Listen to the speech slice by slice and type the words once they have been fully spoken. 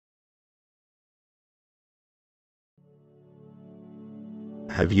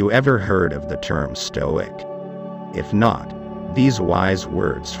Have you ever heard of the term Stoic? If not, these wise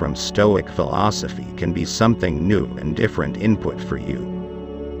words from Stoic philosophy can be something new and different input for you.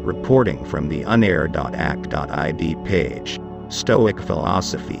 Reporting from the unair.ac.id page, Stoic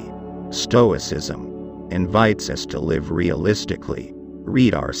philosophy, Stoicism, invites us to live realistically,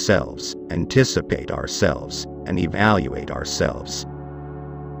 read ourselves, anticipate ourselves, and evaluate ourselves.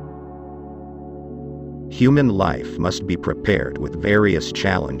 Human life must be prepared with various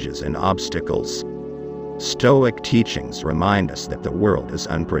challenges and obstacles. Stoic teachings remind us that the world is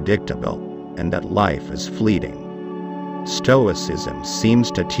unpredictable, and that life is fleeting. Stoicism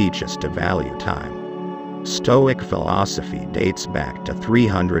seems to teach us to value time. Stoic philosophy dates back to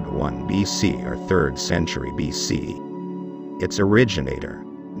 301 BC or 3rd century BC. Its originator,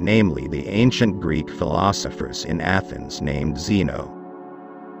 namely the ancient Greek philosophers in Athens named Zeno,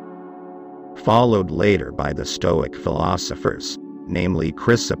 followed later by the Stoic philosophers, namely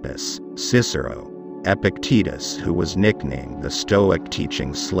Chrysippus, Cicero, Epictetus, who was nicknamed the Stoic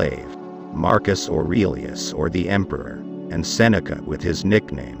teaching slave, Marcus Aurelius or the Emperor, and Seneca with his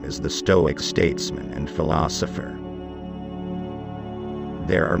nickname as the Stoic statesman and philosopher.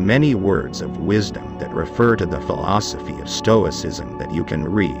 There are many words of wisdom that refer to the philosophy of Stoicism that you can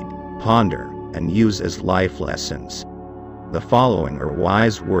read, ponder, and use as life lessons. The following are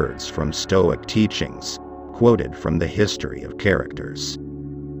wise words from Stoic teachings, quoted from the History of Characters.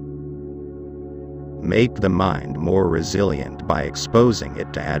 Make the mind more resilient by exposing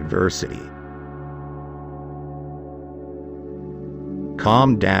it to adversity.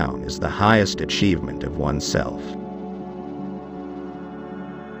 Calm down is the highest achievement of oneself.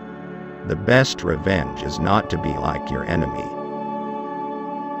 The best revenge is not to be like your enemy.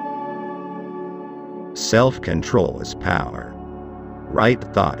 Self-control is power. Right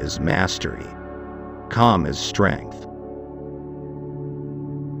thought is mastery. Calm is strength.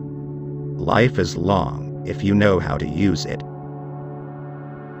 Life is long if you know how to use it.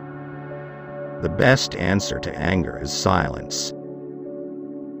 The best answer to anger is silence.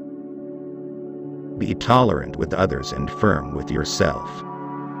 Be tolerant with others and firm with yourself.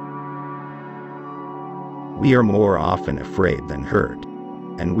 We are more often afraid than hurt,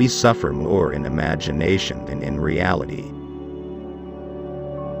 and we suffer more in imagination than in reality.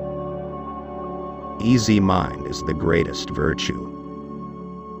 Easy mind is the greatest virtue.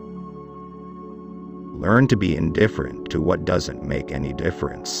 Learn to be indifferent to what doesn't make any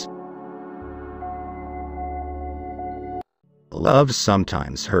difference. Love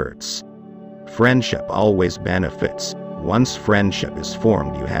sometimes hurts. Friendship always benefits. Once friendship is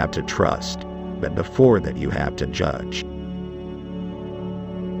formed, you have to trust, but before that you have to judge.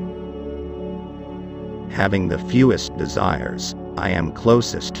 Having the fewest desires, I am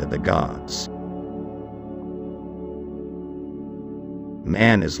closest to the gods.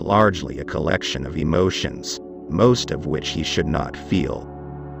 Man is largely a collection of emotions, most of which he should not feel.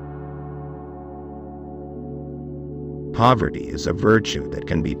 Poverty is a virtue that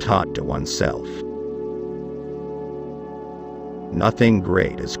can be taught to oneself. Nothing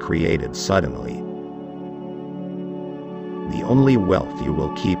great is created suddenly. The only wealth you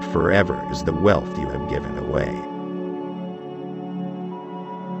will keep forever is the wealth you have given away.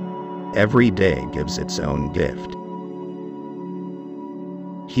 Every day gives its own gift.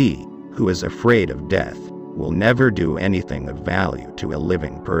 He who is afraid of death will never do anything of value to a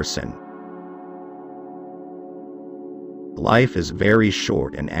living person. Life is very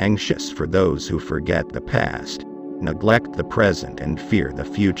short and anxious for those who forget the past, neglect the present, and fear the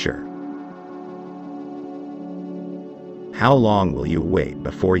future. How long will you wait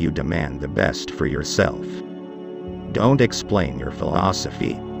before you demand the best for yourself? Don't explain your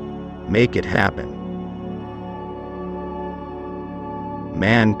philosophy. Make it happen.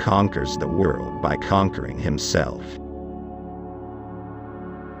 Man conquers the world by conquering himself.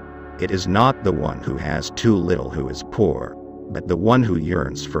 It is not the one who has too little who is poor, but the one who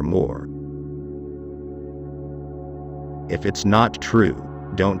yearns for more. If it's not true,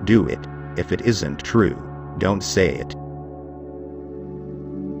 don't do it. If it isn't true, don't say it.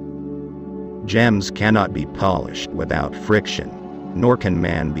 Gems cannot be polished without friction, nor can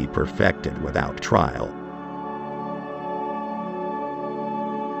man be perfected without trial.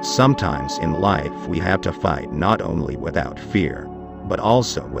 Sometimes in life we have to fight not only without fear, but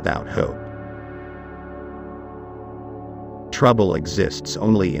also without hope. Trouble exists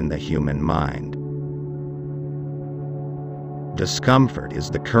only in the human mind. Discomfort is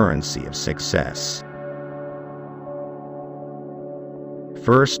the currency of success.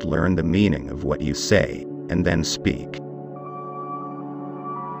 First learn the meaning of what you say, and then speak.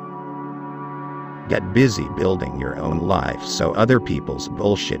 Get busy building your own life so other people's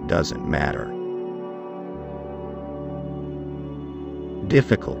bullshit doesn't matter.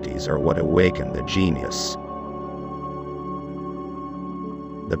 Difficulties are what awaken the genius.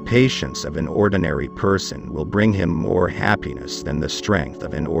 The patience of an ordinary person will bring him more happiness than the strength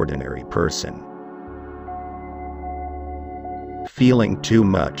of an ordinary person. Feeling too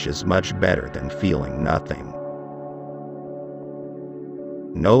much is much better than feeling nothing.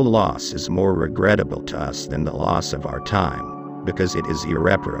 No loss is more regrettable to us than the loss of our time, because it is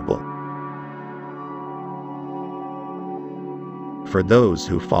irreparable. For those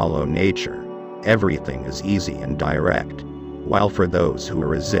who follow nature, everything is easy and direct, while for those who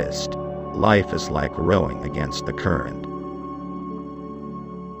resist, life is like rowing against the current.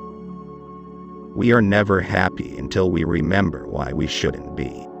 We are never happy until we remember why we shouldn't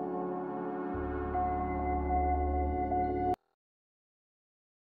be.